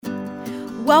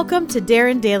Welcome to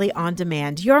Darren Daily On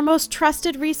Demand, your most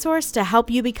trusted resource to help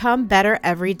you become better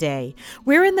every day.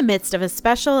 We're in the midst of a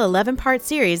special 11-part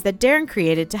series that Darren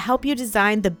created to help you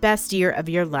design the best year of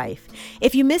your life.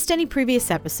 If you missed any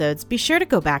previous episodes, be sure to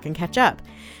go back and catch up.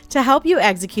 To help you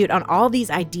execute on all these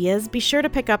ideas, be sure to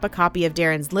pick up a copy of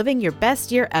Darren's Living Your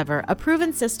Best Year Ever, a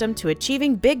proven system to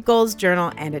achieving big goals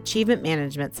journal and achievement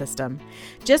management system.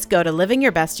 Just go to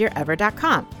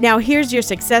livingyourbestyearever.com. Now here's your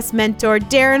success mentor,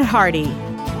 Darren Hardy.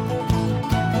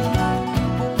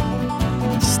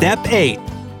 Step 8,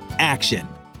 action.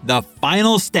 The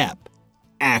final step,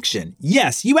 action.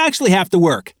 Yes, you actually have to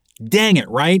work. Dang it,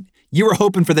 right? You were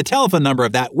hoping for the telephone number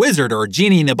of that wizard or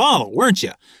genie in the bottle, weren't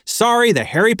you? Sorry, the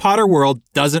Harry Potter world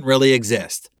doesn't really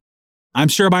exist. I'm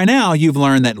sure by now you've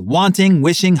learned that wanting,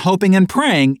 wishing, hoping, and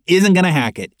praying isn't going to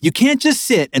hack it. You can't just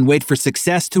sit and wait for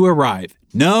success to arrive.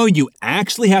 No, you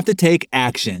actually have to take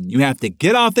action. You have to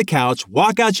get off the couch,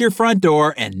 walk out your front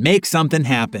door, and make something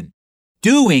happen.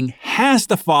 Doing has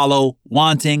to follow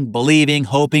wanting, believing,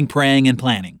 hoping, praying, and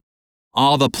planning.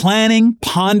 All the planning,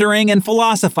 pondering, and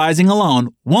philosophizing alone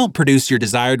won't produce your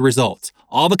desired results.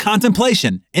 All the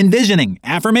contemplation, envisioning,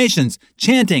 affirmations,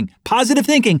 chanting, positive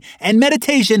thinking, and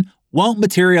meditation won't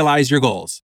materialize your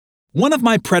goals. One of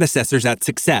my predecessors at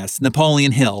Success,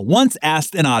 Napoleon Hill, once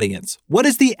asked an audience, what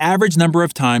is the average number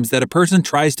of times that a person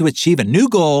tries to achieve a new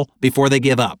goal before they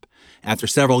give up? After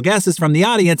several guesses from the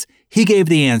audience, he gave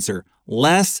the answer,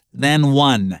 less than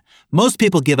 1. Most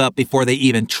people give up before they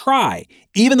even try.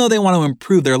 Even though they want to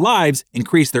improve their lives,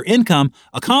 increase their income,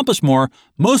 accomplish more,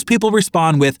 most people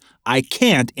respond with, I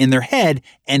can't in their head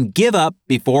and give up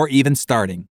before even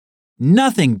starting.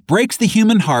 Nothing breaks the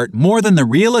human heart more than the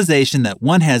realization that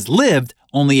one has lived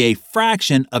only a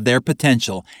fraction of their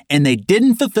potential and they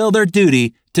didn't fulfill their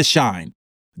duty to shine.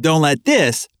 Don't let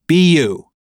this be you.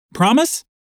 Promise?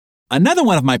 Another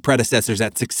one of my predecessors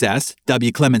at Success,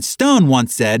 W. Clement Stone,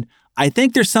 once said, I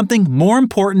think there's something more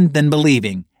important than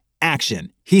believing.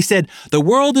 Action. He said, the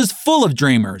world is full of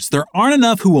dreamers. There aren't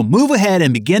enough who will move ahead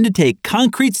and begin to take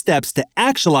concrete steps to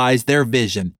actualize their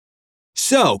vision.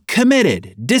 So,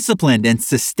 committed, disciplined, and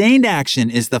sustained action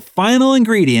is the final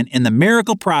ingredient in the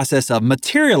miracle process of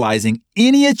materializing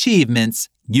any achievements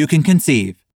you can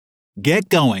conceive. Get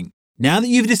going. Now that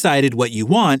you've decided what you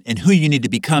want and who you need to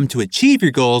become to achieve your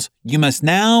goals, you must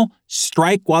now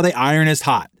strike while the iron is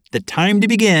hot. The time to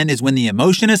begin is when the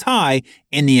emotion is high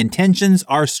and the intentions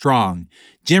are strong.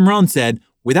 Jim Rohn said,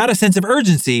 without a sense of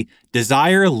urgency,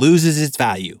 desire loses its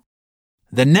value.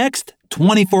 The next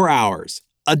 24 hours,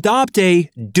 adopt a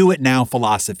do-it-now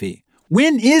philosophy.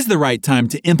 When is the right time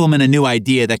to implement a new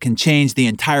idea that can change the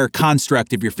entire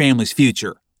construct of your family's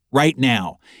future? Right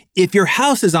now. If your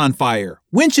house is on fire,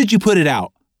 when should you put it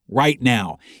out? Right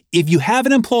now. If you have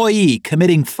an employee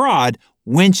committing fraud,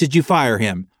 when should you fire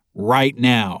him? Right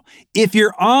now. If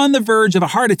you're on the verge of a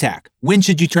heart attack, when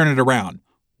should you turn it around?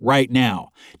 Right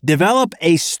now. Develop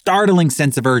a startling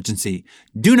sense of urgency.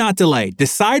 Do not delay.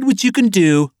 Decide what you can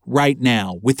do right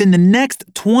now. Within the next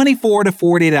 24 to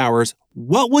 48 hours,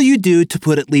 what will you do to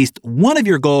put at least one of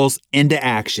your goals into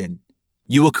action?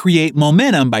 You will create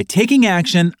momentum by taking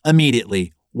action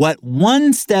immediately. What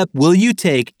one step will you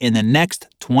take in the next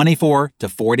 24 to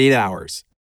 48 hours?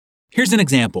 Here's an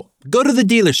example. Go to the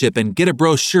dealership and get a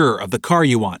brochure of the car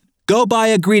you want. Go buy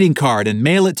a greeting card and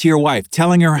mail it to your wife,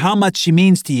 telling her how much she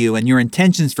means to you and your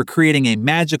intentions for creating a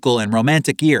magical and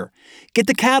romantic year. Get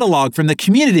the catalog from the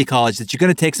community college that you're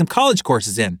going to take some college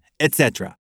courses in,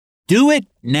 etc. Do it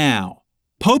now.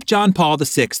 Pope John Paul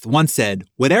VI once said,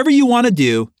 whatever you want to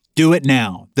do it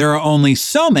now. There are only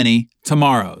so many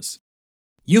tomorrows.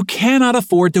 You cannot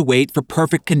afford to wait for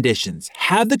perfect conditions.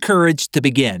 Have the courage to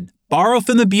begin. Borrow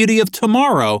from the beauty of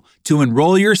tomorrow to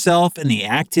enroll yourself in the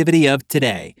activity of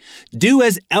today. Do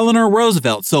as Eleanor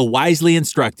Roosevelt so wisely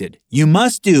instructed. You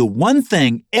must do one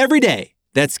thing every day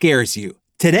that scares you.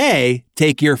 Today,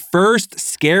 take your first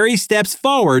scary steps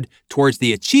forward towards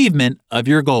the achievement of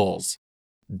your goals.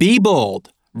 Be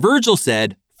bold. Virgil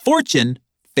said, fortune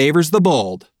favors the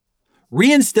bold.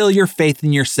 Reinstill your faith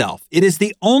in yourself. It is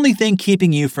the only thing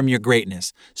keeping you from your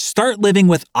greatness. Start living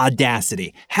with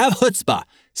audacity. Have chutzpah.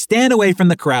 Stand away from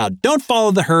the crowd. Don't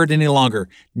follow the herd any longer.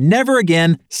 Never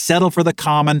again settle for the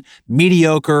common,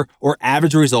 mediocre, or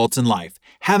average results in life.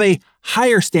 Have a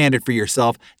higher standard for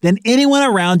yourself than anyone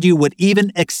around you would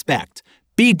even expect.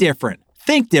 Be different,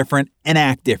 think different, and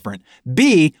act different.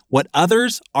 Be what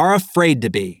others are afraid to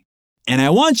be. And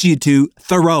I want you to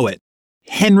Thoreau it.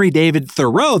 Henry David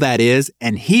Thoreau, that is,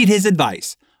 and heed his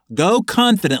advice. Go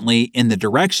confidently in the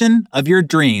direction of your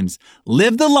dreams.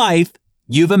 Live the life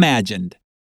you've imagined.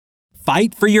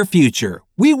 Fight for your future.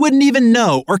 We wouldn't even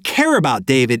know or care about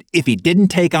David if he didn't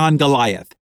take on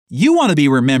Goliath. You want to be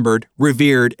remembered,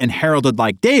 revered, and heralded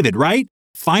like David, right?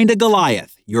 Find a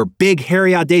Goliath, your big,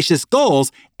 hairy, audacious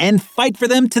goals, and fight for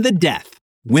them to the death.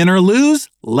 Win or lose,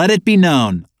 let it be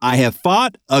known. I have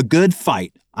fought a good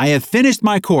fight. I have finished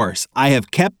my course. I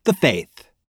have kept the faith.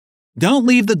 Don't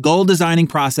leave the goal designing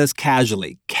process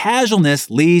casually. Casualness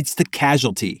leads to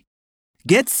casualty.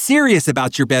 Get serious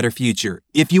about your better future.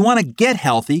 If you want to get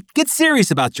healthy, get serious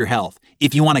about your health.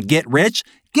 If you want to get rich,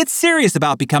 get serious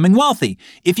about becoming wealthy.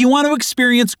 If you want to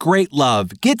experience great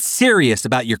love, get serious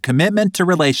about your commitment to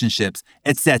relationships,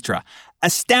 etc.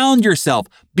 Astound yourself,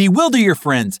 bewilder your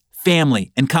friends,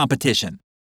 family, and competition.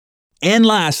 And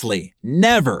lastly,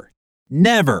 never,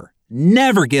 never,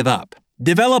 never give up.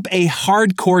 Develop a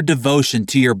hardcore devotion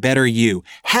to your better you.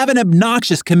 Have an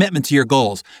obnoxious commitment to your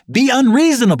goals. Be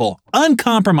unreasonable,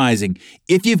 uncompromising.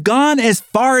 If you've gone as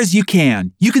far as you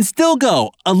can still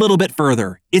go a little bit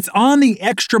further. It's on the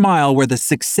extra mile where the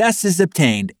success is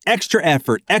obtained. Extra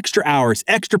effort, extra hours,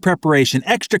 extra preparation,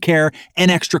 extra care,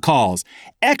 and extra calls.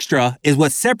 Extra is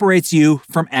what separates you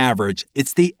from average.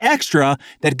 It's the extra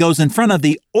that goes in front of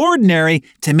the ordinary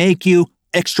to make you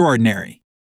extraordinary.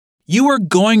 You are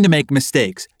going to make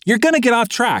mistakes. You're going to get off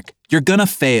track. You're going to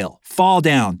fail, fall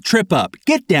down, trip up,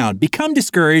 get down, become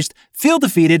discouraged, feel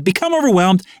defeated, become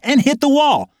overwhelmed, and hit the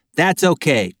wall. That's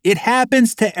okay. It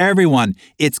happens to everyone.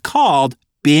 It's called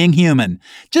being human.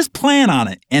 Just plan on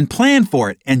it and plan for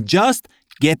it and just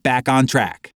get back on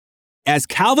track. As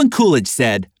Calvin Coolidge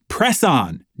said, press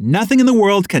on. Nothing in the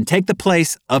world can take the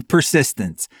place of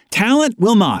persistence. Talent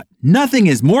will not. Nothing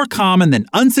is more common than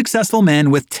unsuccessful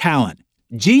men with talent.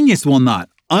 Genius will not.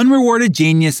 Unrewarded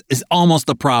genius is almost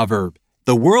a proverb.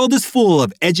 The world is full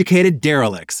of educated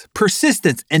derelicts.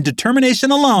 Persistence and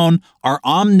determination alone are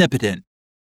omnipotent.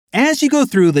 As you go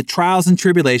through the trials and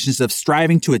tribulations of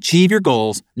striving to achieve your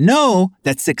goals, know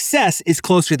that success is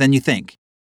closer than you think.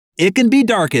 It can be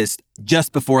darkest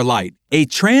just before light. A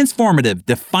transformative,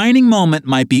 defining moment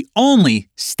might be only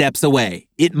steps away.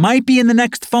 It might be in the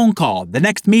next phone call, the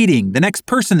next meeting, the next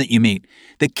person that you meet.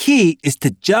 The key is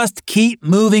to just keep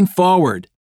moving forward.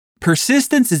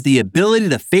 Persistence is the ability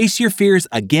to face your fears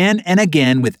again and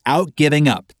again without giving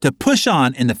up, to push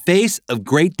on in the face of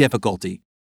great difficulty.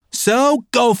 So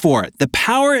go for it. The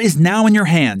power is now in your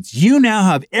hands. You now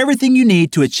have everything you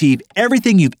need to achieve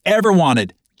everything you've ever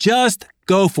wanted. Just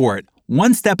go for it.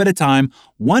 One step at a time,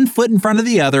 one foot in front of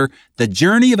the other. The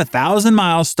journey of 1,000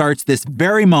 miles starts this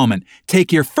very moment.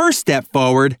 Take your first step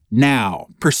forward now.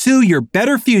 Pursue your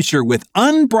better future with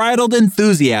unbridled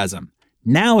enthusiasm.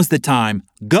 Now is the time.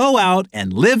 Go out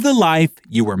and live the life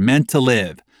you were meant to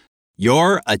live.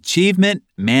 Your achievement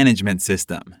management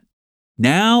system.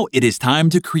 Now it is time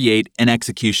to create an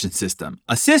execution system,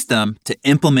 a system to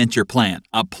implement your plan,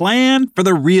 a plan for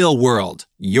the real world,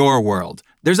 your world.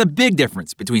 There's a big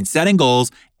difference between setting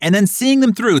goals and then seeing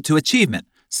them through to achievement.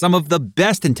 Some of the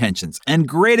best intentions and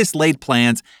greatest laid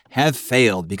plans have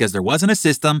failed because there wasn't a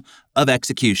system of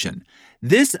execution.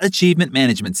 This achievement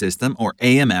management system, or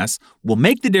AMS, will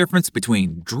make the difference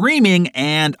between dreaming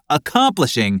and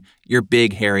accomplishing your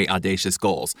big, hairy, audacious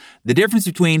goals. The difference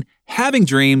between having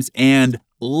dreams and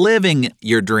living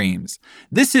your dreams.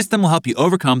 This system will help you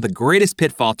overcome the greatest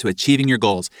pitfall to achieving your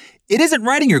goals. It isn't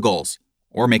writing your goals,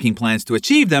 or making plans to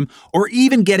achieve them, or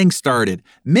even getting started.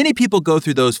 Many people go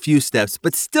through those few steps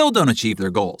but still don't achieve their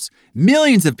goals.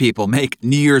 Millions of people make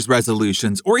New Year's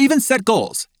resolutions or even set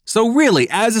goals. So really,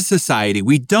 as a society,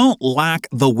 we don't lack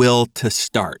the will to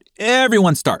start.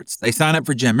 Everyone starts. They sign up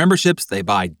for gym memberships, they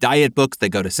buy diet books, they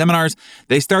go to seminars,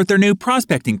 they start their new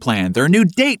prospecting plan, their new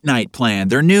date night plan,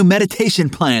 their new meditation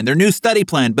plan, their new study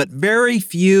plan, but very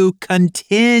few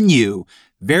continue.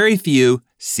 Very few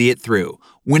see it through.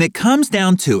 When it comes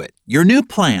down to it, your new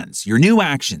plans, your new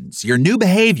actions, your new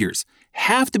behaviors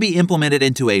have to be implemented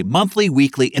into a monthly,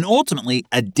 weekly, and ultimately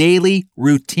a daily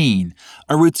routine.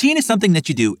 A routine is something that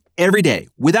you do every day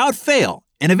without fail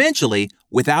and eventually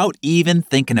without even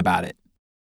thinking about it.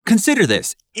 Consider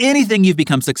this. Anything you've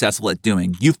become successful at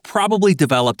doing, you've probably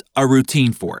developed a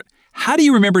routine for it. How do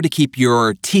you remember to keep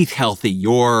your teeth healthy,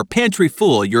 your pantry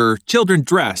full, your children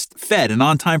dressed, fed, and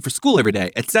on time for school every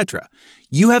day, etc.?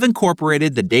 You have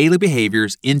incorporated the daily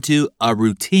behaviors into a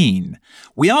routine.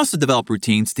 We also develop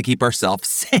routines to keep ourselves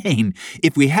sane.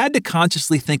 If we had to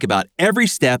consciously think about every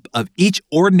step of each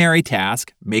ordinary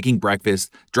task, making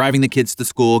breakfast, driving the kids to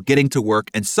school, getting to work,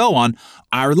 and so on,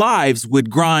 our lives would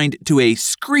grind to a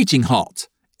screeching halt.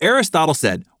 Aristotle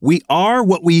said, "We are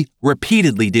what we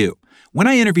repeatedly do." When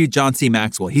I interviewed John C.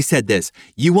 Maxwell, he said this: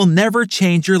 "You will never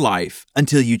change your life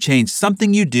until you change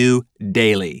something you do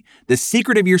daily. The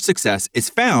secret of your success is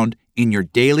found in your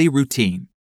daily routine."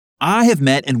 I have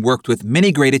met and worked with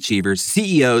many great achievers,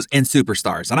 CEOs, and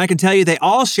superstars, and I can tell you they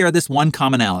all share this one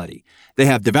commonality. They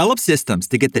have developed systems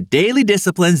to get the daily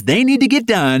disciplines they need to get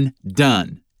done.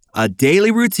 A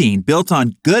daily routine built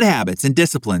on good habits and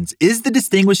disciplines is the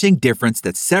distinguishing difference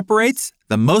that separates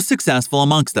the most successful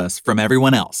amongst us from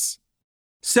everyone else.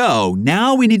 So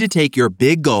now we need to take your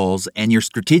big goals and your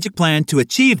strategic plan to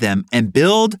achieve them and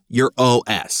build your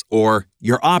OS, or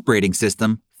your operating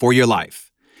system, for your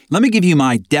life. Let me give you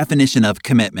my definition of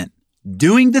commitment.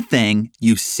 Doing the thing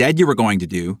you said you were going to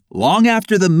do long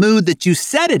after the mood that you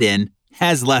set it in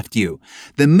has left you.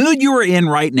 The mood you are in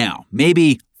right now,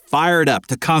 maybe fired up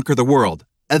to conquer the world,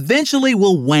 eventually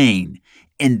will wane.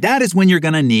 And that is when you're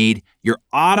going to need your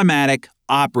automatic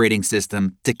operating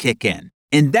system to kick in.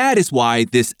 And that is why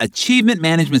this achievement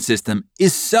management system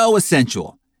is so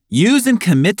essential. Use and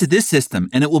commit to this system,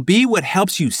 and it will be what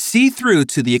helps you see through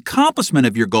to the accomplishment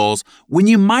of your goals when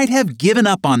you might have given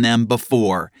up on them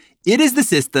before. It is the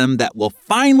system that will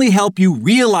finally help you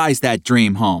realize that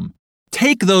dream home,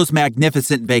 take those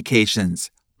magnificent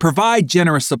vacations, provide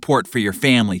generous support for your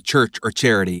family, church, or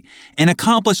charity, and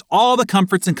accomplish all the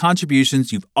comforts and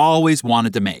contributions you've always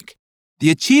wanted to make. The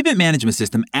achievement management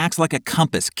system acts like a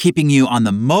compass, keeping you on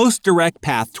the most direct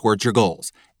path towards your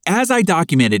goals. As I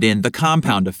documented in The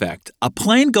Compound Effect, a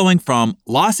plane going from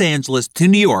Los Angeles to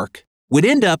New York would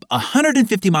end up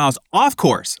 150 miles off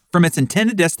course from its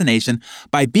intended destination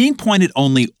by being pointed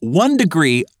only 1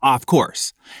 degree off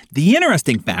course. The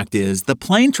interesting fact is the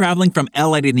plane traveling from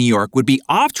LA to New York would be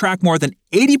off track more than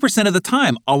 80% of the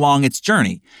time along its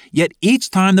journey. Yet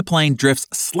each time the plane drifts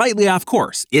slightly off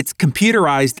course, its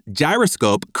computerized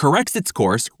gyroscope corrects its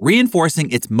course,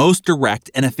 reinforcing its most direct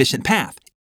and efficient path.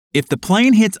 If the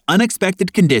plane hits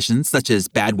unexpected conditions, such as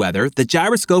bad weather, the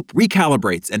gyroscope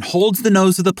recalibrates and holds the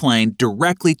nose of the plane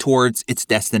directly towards its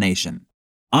destination.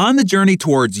 On the journey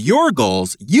towards your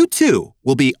goals, you too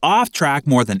will be off track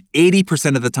more than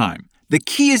 80% of the time. The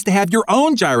key is to have your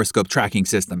own gyroscope tracking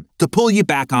system to pull you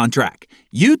back on track.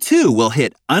 You too will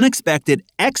hit unexpected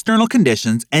external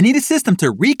conditions and need a system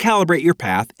to recalibrate your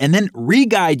path and then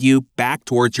re-guide you back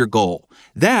towards your goal.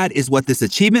 That is what this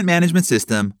achievement management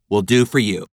system will do for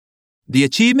you. The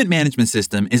achievement management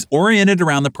system is oriented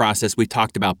around the process we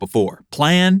talked about before: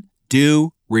 plan,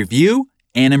 do, review,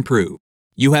 and improve.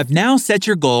 You have now set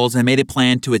your goals and made a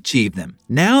plan to achieve them.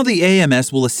 Now the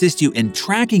AMS will assist you in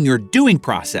tracking your doing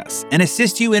process and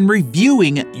assist you in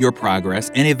reviewing your progress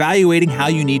and evaluating how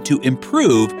you need to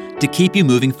improve to keep you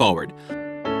moving forward.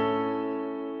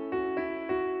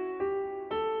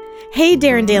 Hey,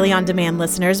 Darren Daily On Demand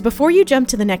listeners, before you jump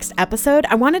to the next episode,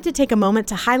 I wanted to take a moment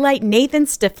to highlight Nathan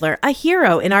Stifler, a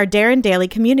hero in our Darren Daily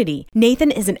community.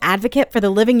 Nathan is an advocate for the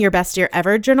Living Your Best Year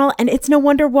Ever journal, and it's no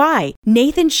wonder why.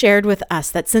 Nathan shared with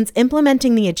us that since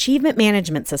implementing the achievement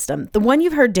management system, the one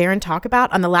you've heard Darren talk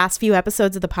about on the last few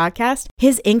episodes of the podcast,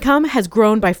 his income has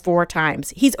grown by 4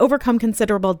 times. He's overcome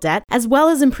considerable debt, as well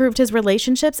as improved his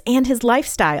relationships and his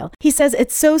lifestyle. He says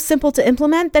it's so simple to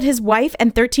implement that his wife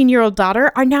and 13-year-old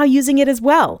daughter are now using it as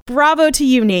well. Bravo to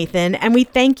you, Nathan, and we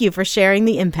thank you for sharing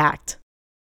the impact.